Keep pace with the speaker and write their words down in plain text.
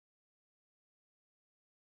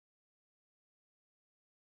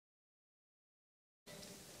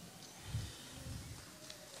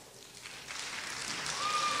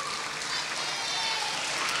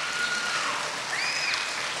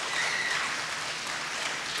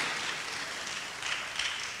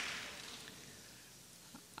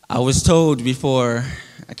I was told before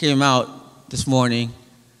I came out this morning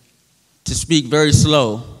to speak very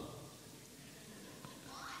slow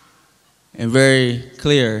and very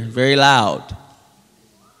clear, very loud.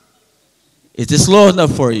 Is this slow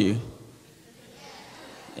enough for you?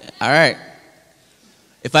 All right.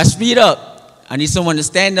 If I speed up, I need someone to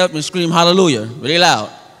stand up and scream hallelujah really loud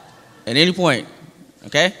at any point,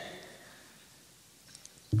 okay?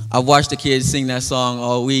 I've watched the kids sing that song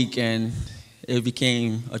all week, and it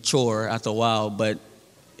became a chore after a while, but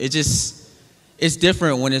it's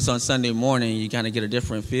different when it's on Sunday morning. You kind of get a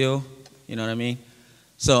different feel, you know what I mean?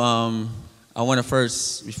 So I want to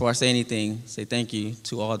first, before I say anything, say thank you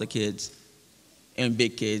to all the kids and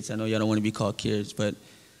big kids. I know y'all don't want to be called kids, but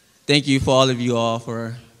thank you for all of you all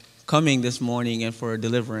for coming this morning and for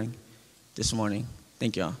delivering this morning.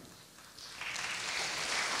 Thank y'all.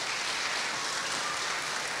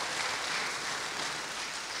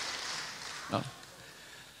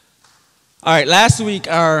 All right, last week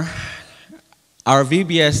our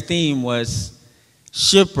VBS theme was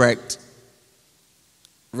Shipwrecked,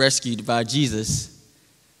 Rescued by Jesus.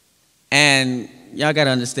 And y'all got to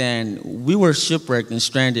understand, we were shipwrecked and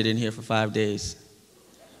stranded in here for 5 days.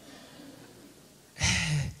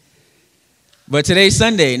 But today's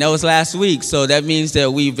Sunday, and that was last week, so that means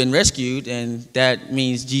that we've been rescued, and that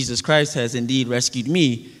means Jesus Christ has indeed rescued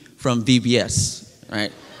me from VBS,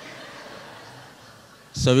 right?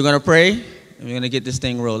 So we're going to pray, and we're going to get this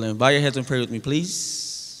thing rolling. Bow your heads and pray with me,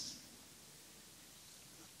 please.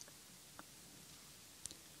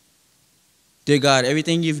 Dear God,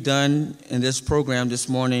 everything you've done in this program this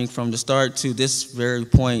morning from the start to this very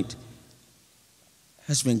point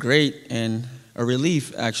has been great and a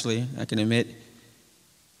relief, actually, I can admit.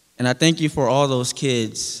 And I thank you for all those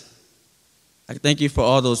kids. I thank you for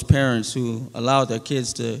all those parents who allowed their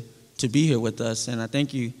kids to be here with us. And I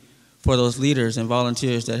thank you for those leaders and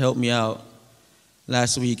volunteers that helped me out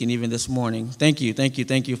last week and even this morning. Thank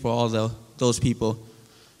you for all those people.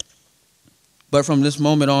 But from this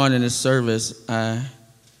moment on in this service, I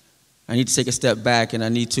need to take a step back, and I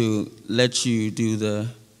need to let you do the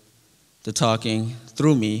talking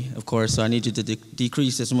through me, of course. So I need you to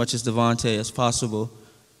decrease as much as Devonte as possible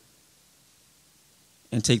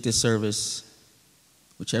and take this service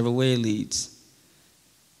whichever way it leads.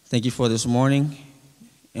 Thank you for this morning.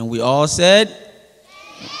 And we all said,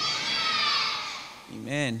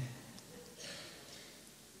 Amen.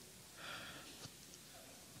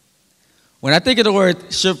 When I think of the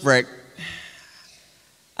word shipwreck,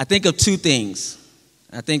 I think of two things.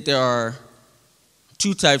 I think there are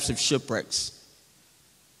two types of shipwrecks.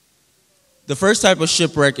 The first type of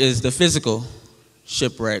shipwreck is the physical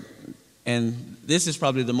shipwreck. And this is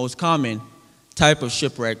probably the most common type of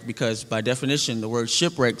shipwreck because by definition, the word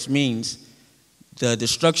shipwrecks means the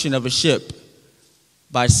destruction of a ship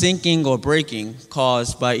by sinking or breaking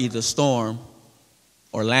caused by either storm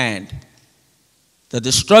or land. The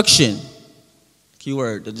destruction,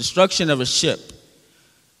 keyword, the destruction of a ship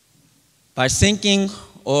by sinking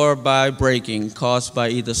or by breaking caused by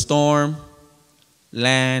either storm,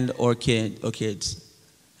 land, or kids.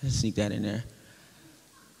 Let's sneak that in there.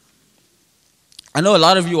 I know a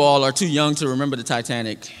lot of you all are too young to remember the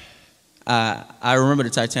Titanic. I remember the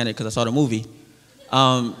Titanic because I saw the movie.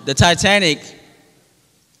 The Titanic,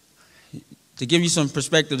 to give you some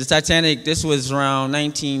perspective, the Titanic, this was around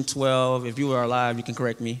 1912. If you were alive, you can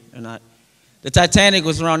correct me or not. The Titanic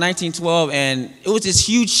was around 1912, and it was this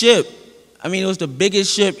huge ship. I mean, it was the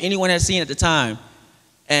biggest ship anyone had seen at the time.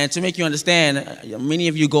 And to make you understand, many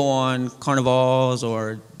of you go on carnivals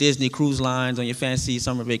or Disney cruise lines on your fancy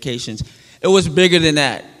summer vacations. It was bigger than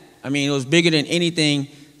that. I mean, it was bigger than anything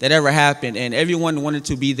that ever happened, and everyone wanted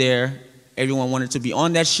to be there. Everyone wanted to be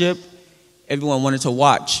on that ship. Everyone wanted to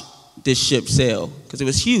watch this ship sail because it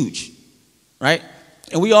was huge, right?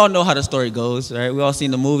 And we all know how the story goes, right? We all seen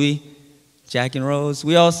the movie, Jack and Rose.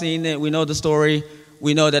 We all seen it. We know the story.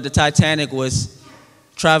 We know that the Titanic was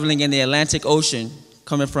traveling in the Atlantic Ocean,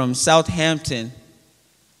 coming from Southampton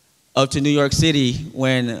up to New York City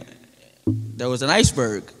when there was an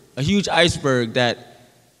iceberg, a huge iceberg that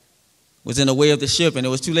was in the way of the ship, and it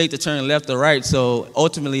was too late to turn left or right, so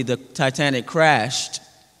ultimately the Titanic crashed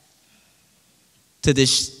to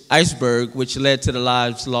this iceberg, which led to the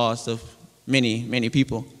lives lost of many, many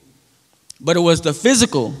people. But it was the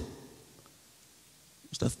physical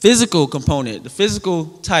component, the physical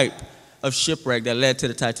type of shipwreck that led to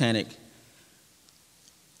the Titanic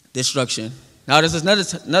destruction. Now there's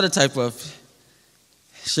another type of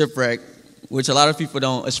shipwreck which a lot of people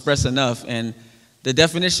don't express enough, and the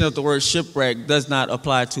definition of the word shipwreck does not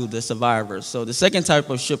apply to the survivors. So the second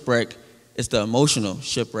type of shipwreck is the emotional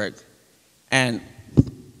shipwreck. And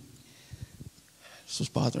This was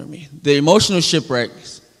bothering me. The emotional shipwreck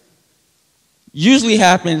usually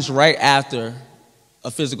happens right after a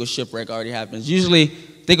physical shipwreck already happens. Usually,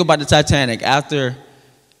 think about the Titanic. After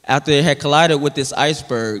it had collided with this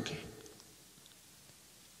iceberg,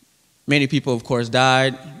 many people, of course,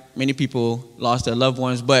 died. Many people lost their loved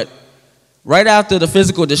ones. But right after the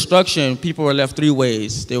physical destruction, people were left three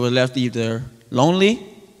ways. They were left either lonely.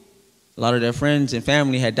 A lot of their friends and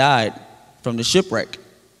family had died from the shipwreck.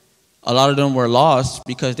 A lot of them were lost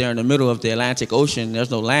because they're in the middle of the Atlantic Ocean. There's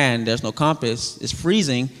no land. There's no compass. It's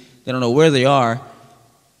freezing. They don't know where they are.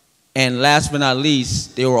 And last but not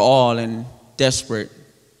least, they were all in desperate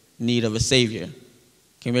need of a Savior.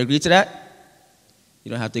 Can we agree to that? You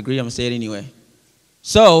don't have to agree. I'm going to say it anyway.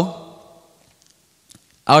 So,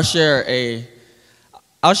 I'll share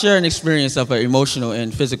an experience of an emotional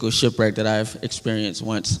and physical shipwreck that I've experienced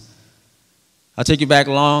once. I'll take you back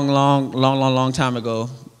long time ago.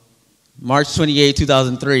 March 28,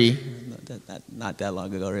 2003. Not that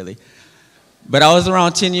long ago, really. But I was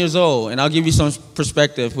around 10 years old, and I'll give you some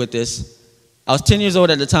perspective with this. I was 10 years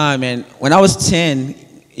old at the time, and when I was 10,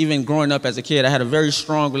 even growing up as a kid, I had a very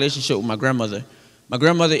strong relationship with my grandmother. My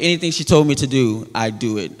grandmother, anything she told me to do, I'd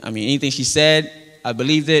do it. I mean, anything she said, I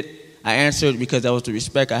believed it. I answered because that was the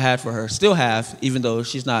respect I had for her. Still have, even though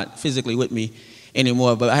she's not physically with me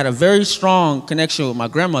anymore. But I had a very strong connection with my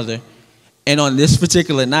grandmother. And on this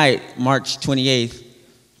particular night, March 28th,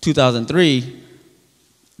 2003,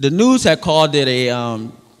 the news had called it a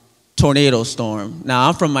tornado storm. Now,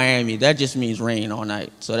 I'm from Miami. That just means rain all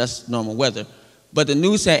night. So that's normal weather. But the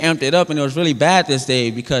news had amped it up, and it was really bad this day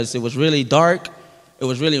because it was really dark. It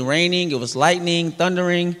was really raining. It was lightning,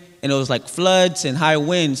 thundering, and it was like floods and high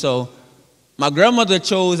wind. So my grandmother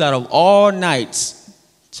chose out of all nights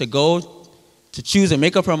to choose and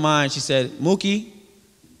make up her mind. She said, Mookie.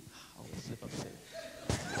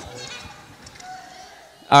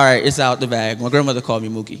 All right, it's out the bag. My grandmother called me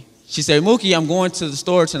Mookie. She said, Mookie, I'm going to the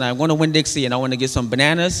store tonight. I'm going to Winn-Dixie, and I want to get some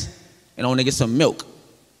bananas, and I want to get some milk.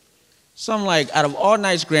 So I'm like, out of all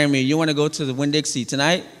nights, Grammy, you want to go to the Winn-Dixie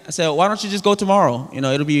tonight? I said, why don't you just go tomorrow? You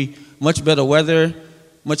know, it'll be much better weather,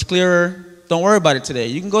 much clearer. Don't worry about it today.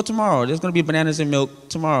 You can go tomorrow. There's going to be bananas and milk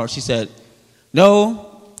tomorrow. She said,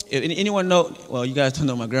 no. If anyone know, well, you guys don't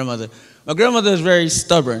know my grandmother. My grandmother is very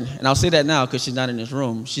stubborn, and I'll say that now because she's not in this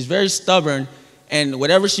room. She's very stubborn, and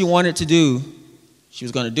whatever she wanted to do, she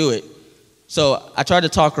was going to do it. So I tried to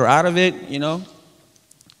talk her out of it, you know.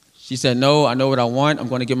 She said, no, I know what I want. I'm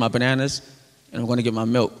going to get my bananas, and I'm going to get my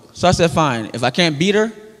milk. So I said, fine. If I can't beat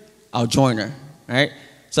her, I'll join her, right?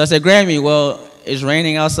 So I said, Grammy, well, it's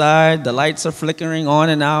raining outside. The lights are flickering on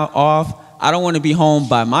and out, off. I don't want to be home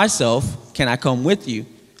by myself. Can I come with you?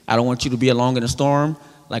 I don't want you to be alone in a storm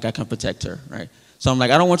like I can protect her, right? So I'm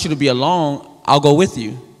like, I don't want you to be alone. I'll go with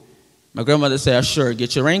you. My grandmother said, sure,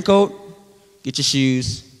 get your raincoat, get your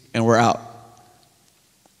shoes, and we're out.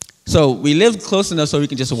 So we lived close enough so we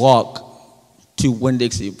can just walk to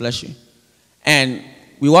Winn-Dixie, bless you. And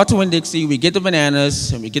we walk to Winn-Dixie, we get the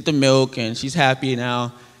bananas, and we get the milk, and she's happy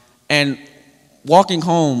now. And walking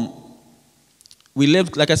home, we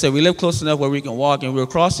lived, like I said, we lived close enough where we can walk, and we were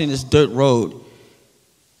crossing this dirt road.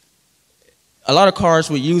 A lot of cars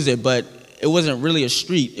would use it, but it wasn't really a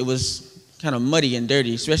street. It was kind of muddy and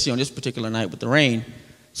dirty, especially on this particular night with the rain.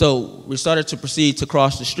 So we started to proceed to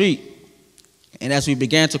cross the street. And as we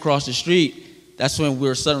began to cross the street, that's when we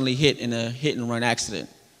were suddenly hit in a hit-and-run accident.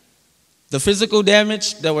 The physical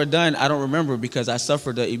damage that were done, I don't remember because I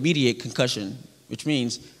suffered an immediate concussion, which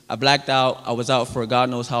means I blacked out. I was out for God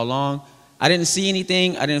knows how long. I didn't see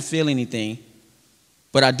anything. I didn't feel anything.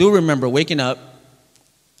 But I do remember waking up,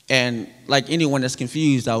 and like anyone that's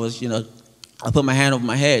confused, I was, I put my hand over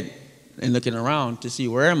my head and looking around to see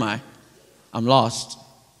where am I? I'm lost.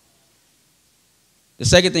 The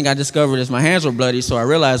second thing I discovered is my hands were bloody, so I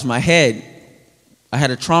realized my head, I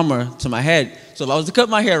had a trauma to my head. So if I was to cut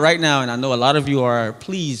my hair right now, and I know a lot of you are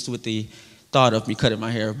pleased with the thought of me cutting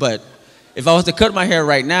my hair, but if I was to cut my hair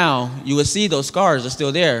right now, you would see those scars are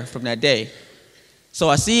still there from that day. So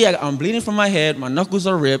I see I'm bleeding from my head, my knuckles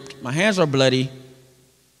are ripped, my hands are bloody,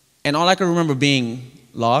 and all I can remember being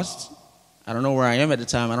lost. I don't know where I am at the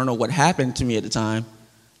time. I don't know what happened to me at the time.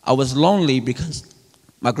 I was lonely because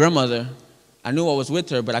my grandmother, I knew I was with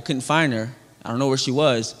her, but I couldn't find her. I don't know where she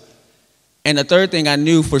was. And the third thing I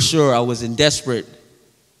knew for sure, I was in desperate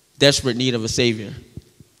need of a Savior.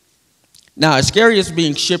 Now, as scary as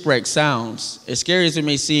being shipwrecked sounds, as scary as it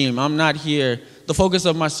may seem, I'm not here. The focus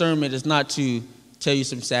of my sermon is not to tell you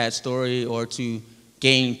some sad story or to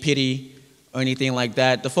gain pity or anything like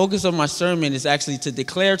that. The focus of my sermon is actually to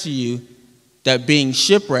declare to you that being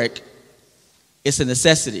shipwrecked is a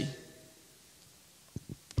necessity.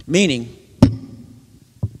 Meaning,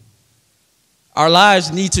 our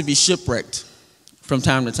lives need to be shipwrecked from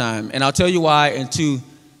time to time. And I'll tell you why in two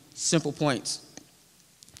simple points.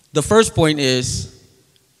 The first point is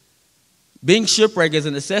being shipwrecked is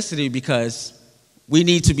a necessity because we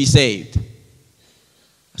need to be saved.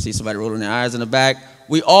 I see somebody rolling their eyes in the back.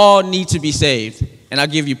 We all need to be saved, and I'll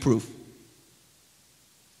give you proof.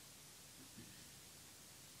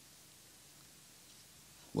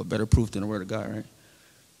 What better proof than the word of God, right?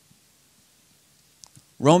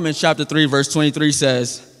 Romans chapter 3, verse 23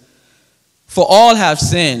 says, "For all have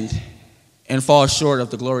sinned and fall short of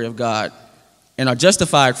the glory of God, and are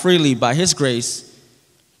justified freely by his grace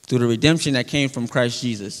through the redemption that came from Christ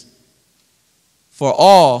Jesus. For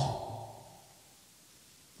all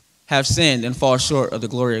have sinned and fall short of the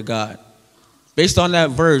glory of God." Based on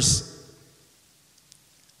that verse,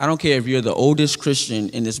 I don't care if you're the oldest Christian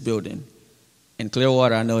in this building. In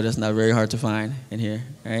Clearwater, I know that's not very hard to find in here,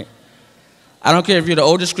 right? I don't care if you're the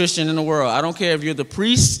oldest Christian in the world. I don't care if you're the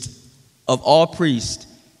priest of all priests.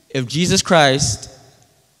 If Jesus Christ,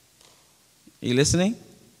 are you listening?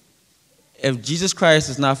 If Jesus Christ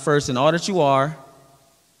is not first in all that you are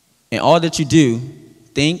and all that you do,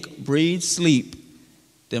 think, breathe, sleep,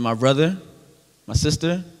 then my brother, my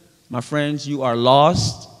sister, my friends, you are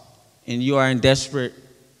lost and you are in desperate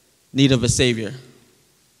need of a Savior.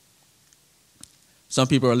 Some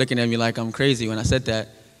people are looking at me like I'm crazy when I said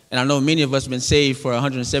that. And I know many of us have been saved for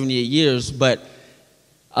 178 years, but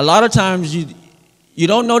a lot of times you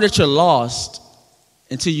don't know that you're lost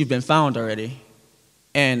until you've been found already.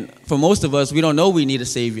 And for most of us, we don't know we need a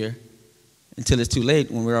Savior until it's too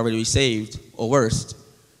late when we're already saved, or worse,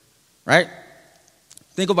 right?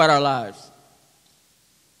 Think about our lives.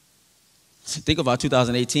 Think about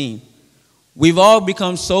 2018. We've all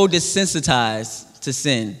become so desensitized to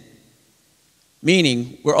sin.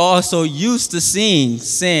 Meaning, we're all so used to seeing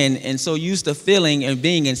sin and so used to feeling and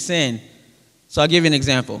being in sin. So I'll give you an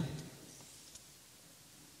example.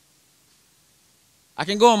 I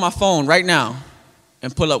can go on my phone right now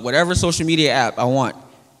and pull up whatever social media app I want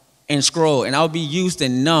and scroll, and I'll be used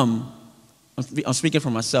and numb. I'm speaking for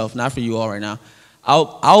myself, not for you all right now.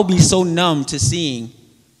 I'll be so numb to seeing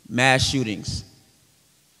mass shootings,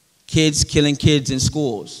 kids killing kids in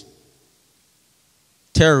schools,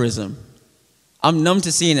 terrorism. I'm numb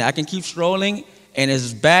to seeing it. I can keep scrolling, and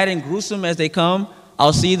as bad and gruesome as they come,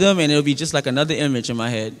 I'll see them, and it'll be just like another image in my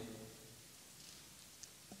head.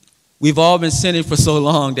 We've all been sinning for so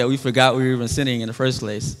long that we forgot we were even sinning in the first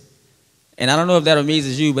place. And I don't know if that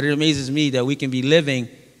amazes you, but it amazes me that we can be living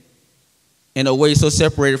in a way so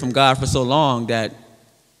separated from God for so long that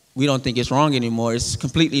we don't think it's wrong anymore. It's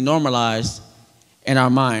completely normalized in our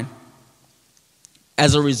mind.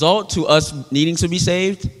 As a result to us needing to be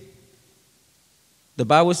saved, the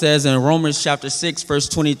Bible says in Romans chapter 6, verse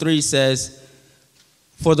 23 says,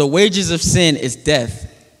 "For the wages of sin is death,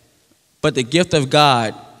 but the gift of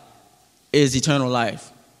God is eternal life."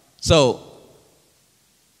 So,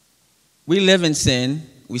 we live in sin.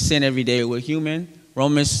 We sin every day. We're human.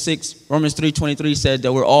 Romans 3:23 said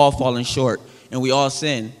that we're all falling short, and we all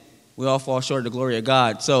sin. We all fall short of the glory of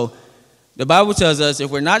God. So, the Bible tells us if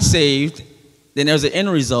we're not saved, then there's an end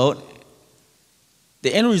result.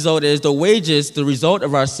 The end result is the wages, the result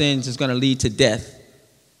of our sins is going to lead to death.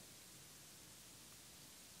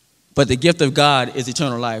 But the gift of God is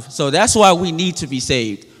eternal life. So that's why we need to be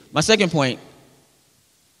saved. My second point,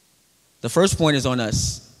 the first point is on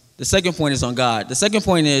us. The second point is on God. The second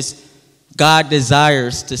point is God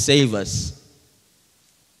desires to save us.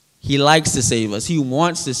 He likes to save us. He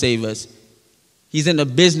wants to save us. He's in the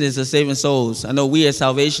business of saving souls. I know we as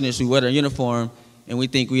Salvationists, we wear a uniform, and we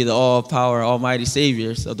think we're the all-power, almighty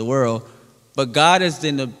saviors of the world. But God is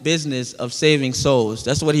in the business of saving souls.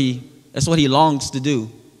 That's what he longs to do,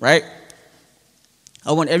 right?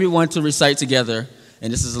 I want everyone to recite together,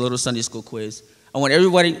 and this is a little Sunday school quiz. I want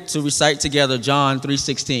everybody to recite together John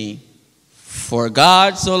 3:16. "For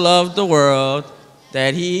God so loved the world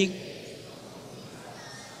that he..."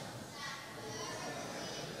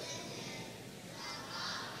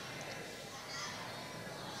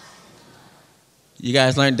 You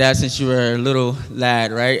guys learned that since you were a little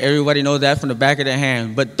lad, right? Everybody knows that from the back of their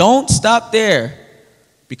hand. But don't stop there,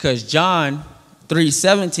 because John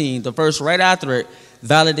 3:17, the verse right after it,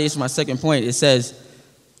 validates my second point. It says,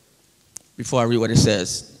 before I read what it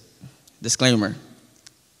says, disclaimer,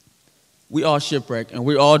 we all shipwreck, and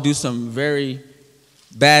we all do some very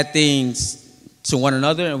bad things to one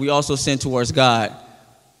another, and we also sin towards God.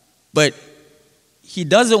 But he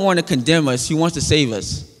doesn't want to condemn us. He wants to save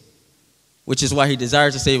us, which is why he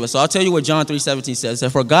desires to save us. So I'll tell you what John 3:17 says. That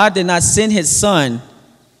for God did not send his son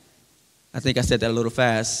I think I said that a little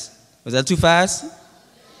fast. Was that too fast?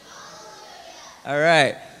 All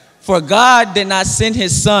right. For God did not send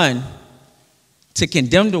his son to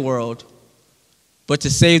condemn the world, but to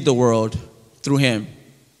save the world through him.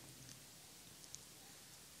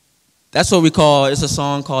 That's what we call, it's a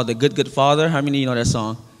song called The Good, Good Father. How many of you know that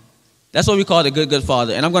song? That's what we call The Good, Good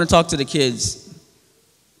Father. And I'm going to talk to the kids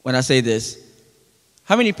when I say this.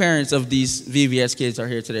 How many parents of these VBS kids are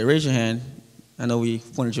here today? Raise your hand. I know we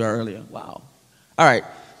pointed you out earlier. Wow. All right.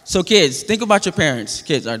 So kids, think about your parents.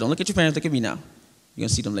 Kids, all right, don't look at your parents. Look at me now. You're going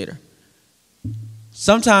to see them later.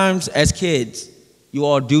 Sometimes as kids, you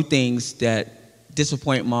all do things that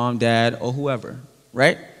disappoint mom, dad, or whoever,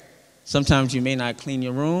 right? Sometimes you may not clean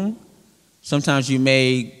your room. Sometimes you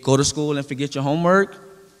may go to school and forget your homework.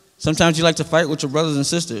 Sometimes you like to fight with your brothers and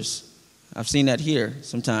sisters. I've seen that here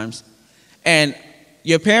sometimes. And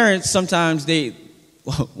your parents, sometimes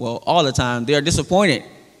well, all the time, they are disappointed.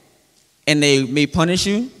 And they may punish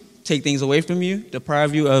you, take things away from you,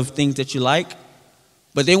 deprive you of things that you like.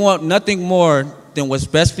 But they want nothing more than what's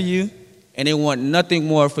best for you. And they want nothing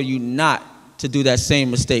more for you not to do that same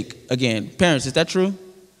mistake again. Parents, is that true?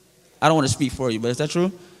 I don't want to speak for you, but is that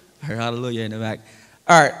true? I heard hallelujah in the back.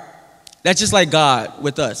 All right. That's just like God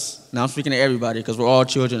with us. Now I'm speaking to everybody because we're all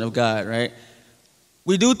children of God, right?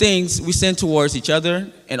 We do things, we sin towards each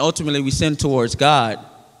other, and ultimately we sin towards God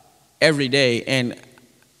every day. And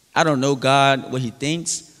I don't know God, what he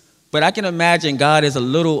thinks, but I can imagine God is a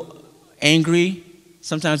little angry.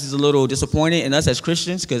 Sometimes he's a little disappointed in us as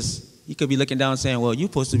Christians because he could be looking down and saying, well, you're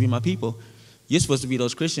supposed to be my people. You're supposed to be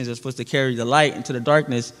those Christians that are supposed to carry the light into the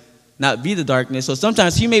darkness, not be the darkness. So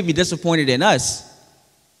sometimes he may be disappointed in us,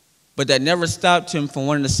 but that never stopped him from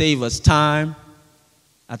wanting to save us time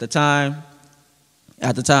after time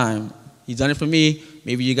after time. He's done it for me.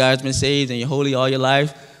 Maybe you guys have been saved and you're holy all your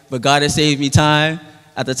life, but God has saved me time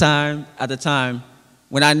after time after time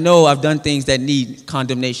when I know I've done things that need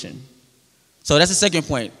condemnation. So that's the second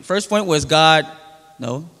point. First point was God,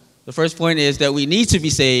 no. The first point is that we need to be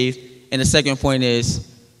saved, and the second point is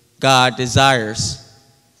God desires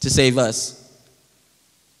to save us.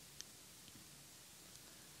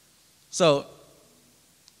 So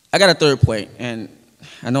I got a third point, and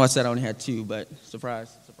I know I said I only had two, but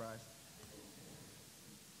surprise, surprise.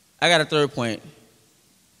 I got a third point,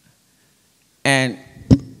 and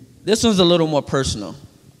this one's a little more personal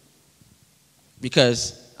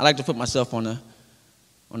because I like to put myself on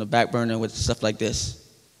the back burner with stuff like this.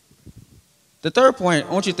 The third point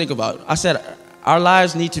I want you to think about, I said our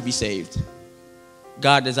lives need to be saved.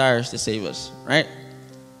 God desires to save us, right?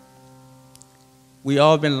 We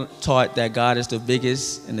all been taught that God is the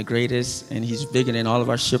biggest and the greatest, and he's bigger than all of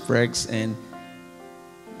our shipwrecks, and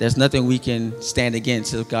there's nothing we can stand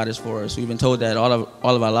against if God is for us. We've been told that all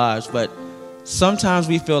of our lives, but sometimes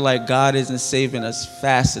we feel like God isn't saving us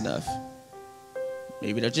fast enough.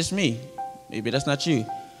 Maybe that's just me. Maybe that's not you.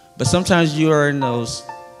 But sometimes you are in those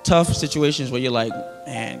tough situations where you're like,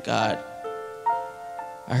 man, God,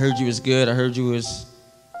 I heard you was good. I heard you was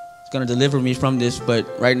going to deliver me from this,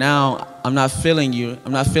 but right now I'm not feeling you.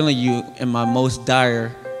 I'm not feeling you in my most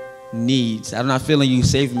dire needs. I'm not feeling you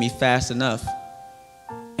saving me fast enough.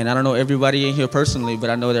 And I don't know everybody in here personally, but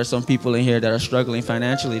I know there's some people in here that are struggling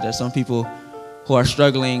financially. There's some people who are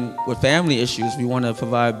struggling with family issues. We want to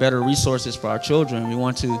provide better resources for our children. We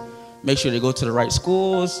want to make sure they go to the right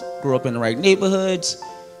schools, grow up in the right neighborhoods.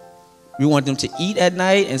 We want them to eat at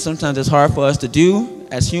night, and sometimes it's hard for us to do.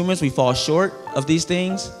 As humans, we fall short of these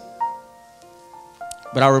things.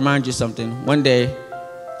 But I'll remind you something. One day,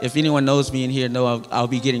 if anyone knows me in here, know I'll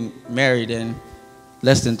be getting married in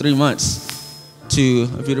less than 3 months to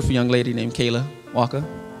a beautiful young lady named Kayla Walker,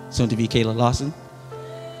 soon to be Kayla Lawson.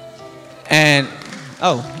 And,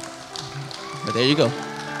 but there you go.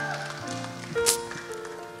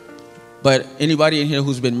 But anybody in here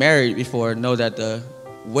who's been married before know that the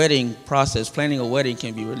wedding process, planning a wedding,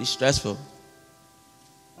 can be really stressful.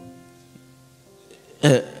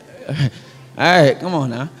 All right, come on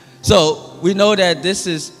now. So we know that this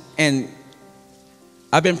is, and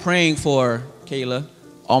I've been praying for Kayla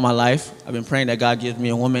all my life. I've been praying that God gives me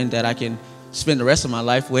a woman that I can spend the rest of my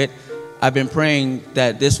life with. I've been praying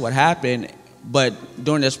that this would happen, but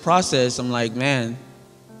during this process, I'm like, man,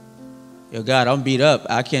 yo, God, I'm beat up.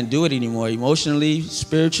 I can't do it anymore. Emotionally,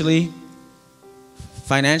 spiritually,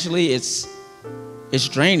 financially, it's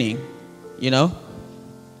draining, you know?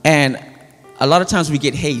 And a lot of times we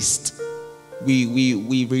get haste.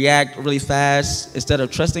 We react really fast. Instead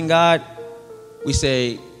of trusting God, we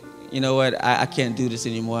say, you know what, I can't do this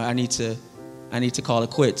anymore. I need to call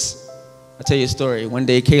it quits. I'll tell you a story. One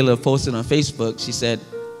day, Kayla posted on Facebook. She said,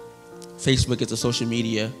 Facebook is a social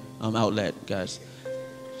media outlet, guys.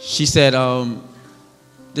 She said,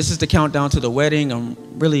 this is the countdown to the wedding. I'm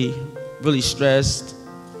really, really stressed.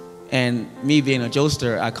 And me being a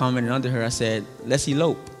jokester, I commented under her. I said, let's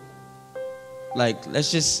elope. Like,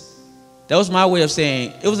 let's just, that was my way of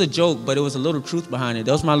saying, it was a joke, but it was a little truth behind it.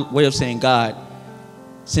 That was my way of saying, God,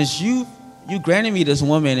 since you granted me this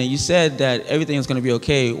woman and you said that everything is going to be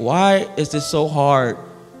okay, why is this so hard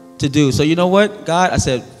to do? So you know what, God? I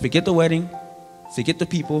said, forget the wedding, forget the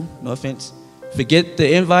people, no offense, forget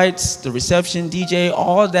the invites, the reception, DJ,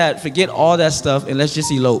 all that, forget all that stuff, and let's just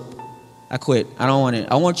elope. I quit. I don't want it.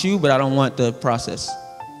 I want you, but I don't want the process.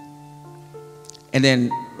 And then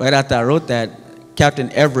right after I wrote that, Captain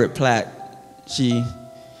Everett Platt, she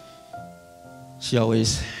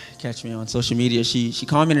always catch me on social media. She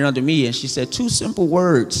commented under me and she said two simple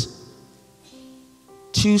words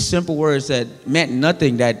that meant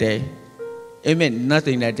nothing that day. It meant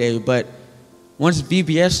nothing that day, but once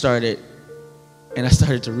VBS started and I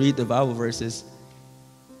started to read the Bible verses,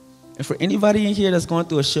 and for anybody in here that's going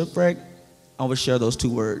through a shipwreck, I would share those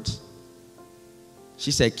two words.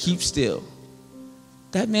 She said, keep still.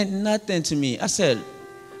 That meant nothing to me. I said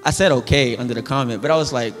okay under the comment, but I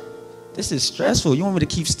was like, this is stressful. You want me to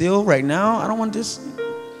keep still right now? I don't want this.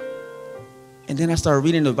 And then I started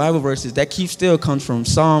reading the Bible verses. That keep still comes from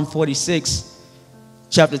Psalm 46,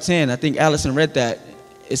 chapter 10. I think Allison read that.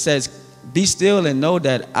 It says, be still and know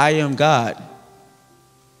that I am God.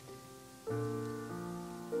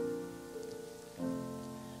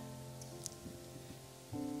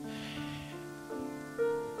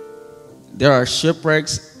 There are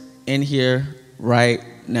shipwrecks in here right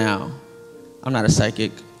now. I'm not a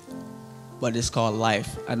psychic, but it's called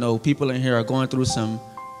life. I know people in here are going through some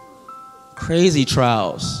crazy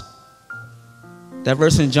trials. That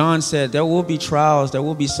verse in John said, there will be trials, there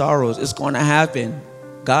will be sorrows. It's going to happen.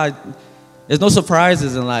 God, there's no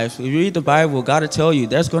surprises in life. If you read the Bible, God will tell you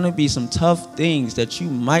there's going to be some tough things that you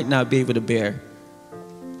might not be able to bear.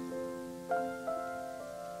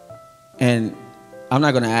 And I'm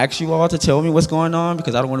not going to ask you all to tell me what's going on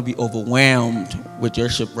because I don't want to be overwhelmed with your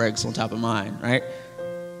shipwrecks on top of mine, right?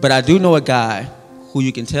 But I do know a guy who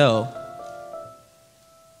you can tell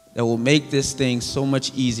that will make this thing so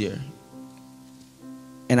much easier.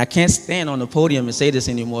 And I can't stand on the podium and say this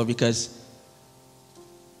anymore because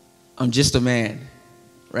I'm just a man,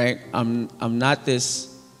 right? I'm not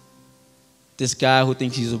this guy who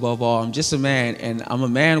thinks he's above all. I'm just a man, and I'm a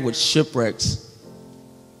man with shipwrecks.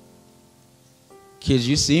 Kids,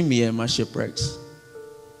 you see me in my shipwrecks.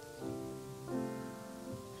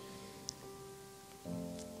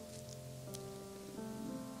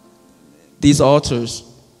 These altars,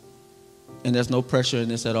 and there's no pressure in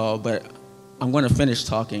this at all, but I'm going to finish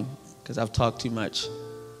talking because I've talked too much.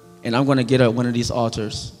 And I'm going to get up one of these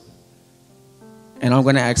altars, and I'm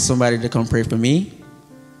going to ask somebody to come pray for me,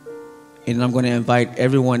 and I'm going to invite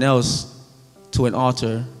everyone else to an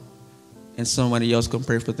altar, and somebody else can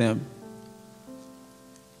pray for them.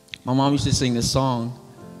 My mom used to sing this song.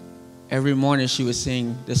 Every morning she would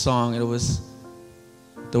sing this song.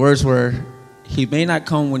 The words were, he may not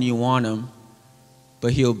come when you want him,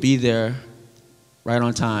 but he'll be there right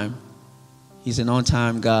on time. He's an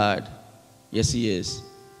on-time God. Yes, he is.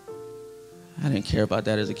 I didn't care about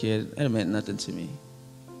that as a kid. That meant nothing to me.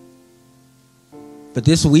 But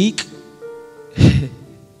this week,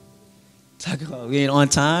 talk about being on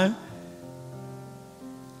time,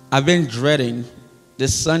 I've been dreading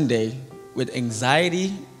this Sunday with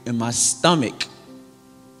anxiety in my stomach.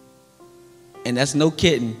 And that's no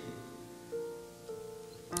kidding.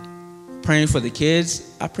 Praying for the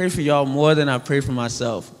kids. I pray for y'all more than I pray for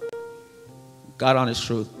myself. God honest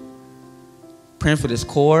truth. Praying for this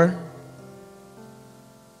core.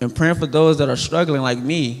 And praying for those that are struggling like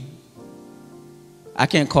me. I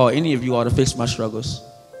can't call any of you all to fix my struggles.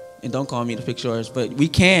 And don't call me to fix yours. But we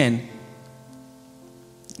can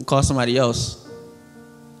call somebody else.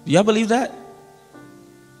 Do y'all believe that?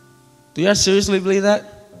 Do y'all seriously believe that?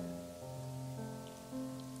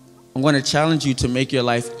 I'm going to challenge you to make your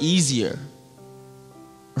life easier.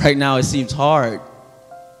 Right now it seems hard.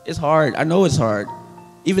 It's hard. I know it's hard.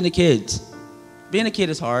 Even the kids. Being a kid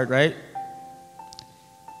is hard, right?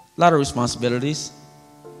 A lot of responsibilities.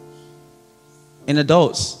 And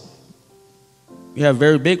adults, we have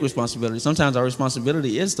very big responsibilities. Sometimes our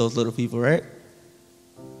responsibility is those little people, right?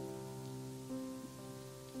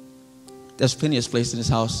 There's plenty of space in this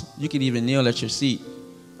house. You can even kneel at your seat.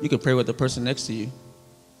 You can pray with the person next to you.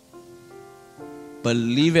 But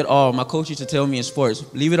leave it all. My coach used to tell me in sports,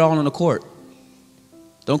 leave it all on the court.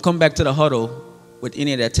 Don't come back to the huddle with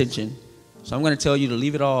any of that tension. So I'm going to tell you to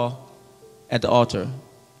leave it all at the altar.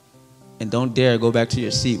 and don't dare go back to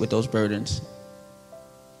your seat with those burdens.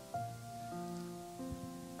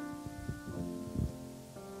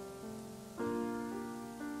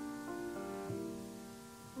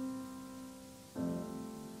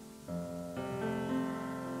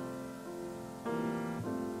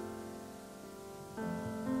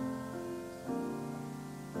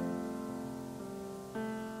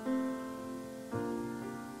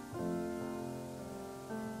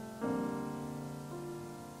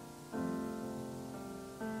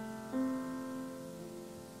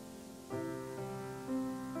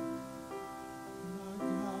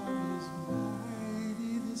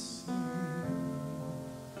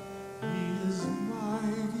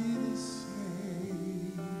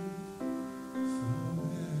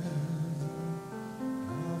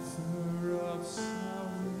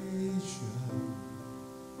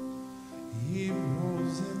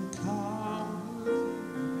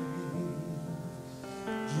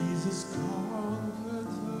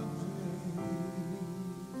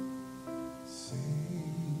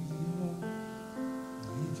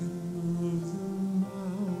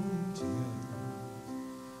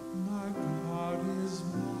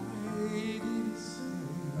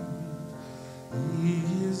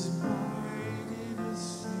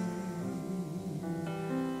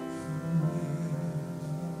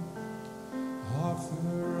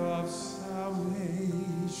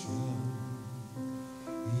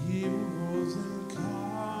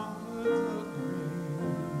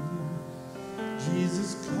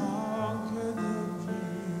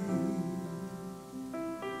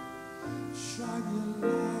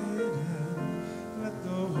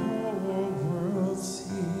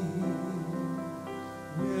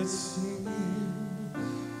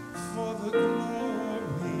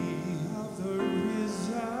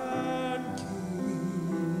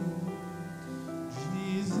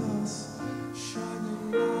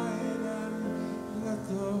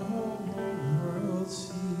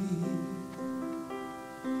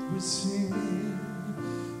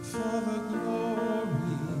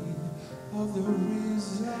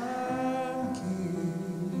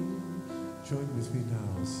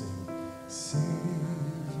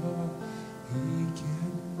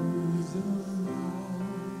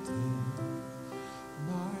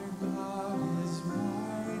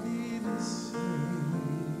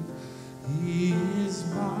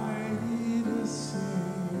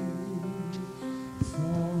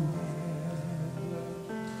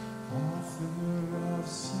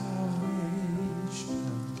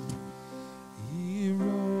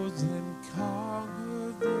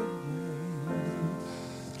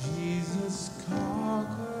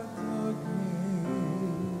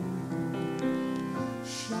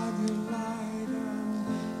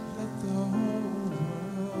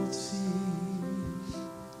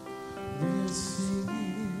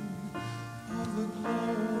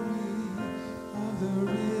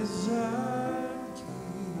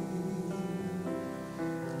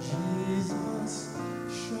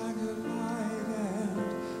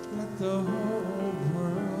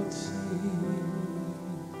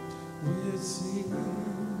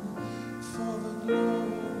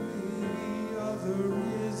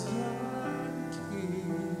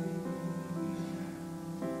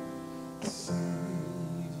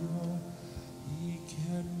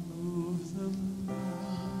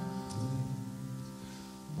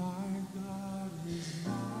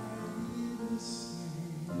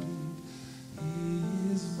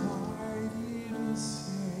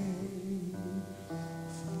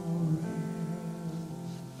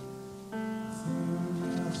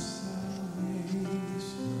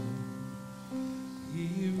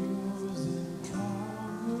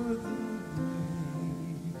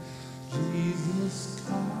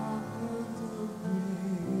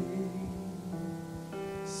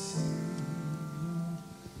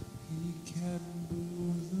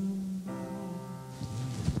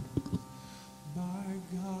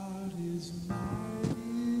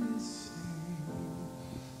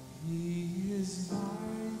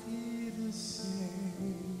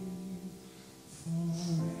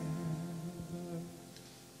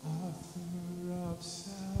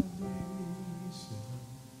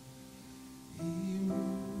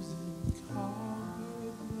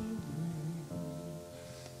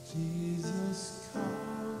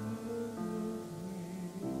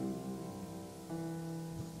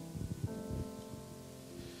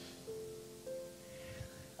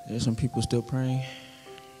 There's some people still praying.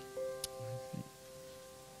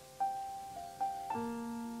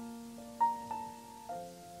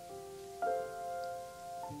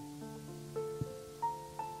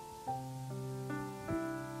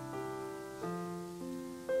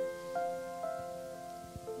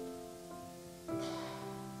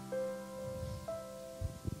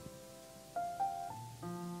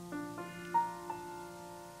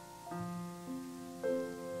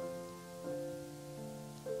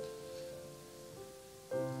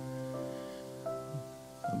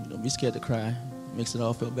 be scared to cry. Makes it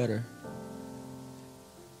all feel better.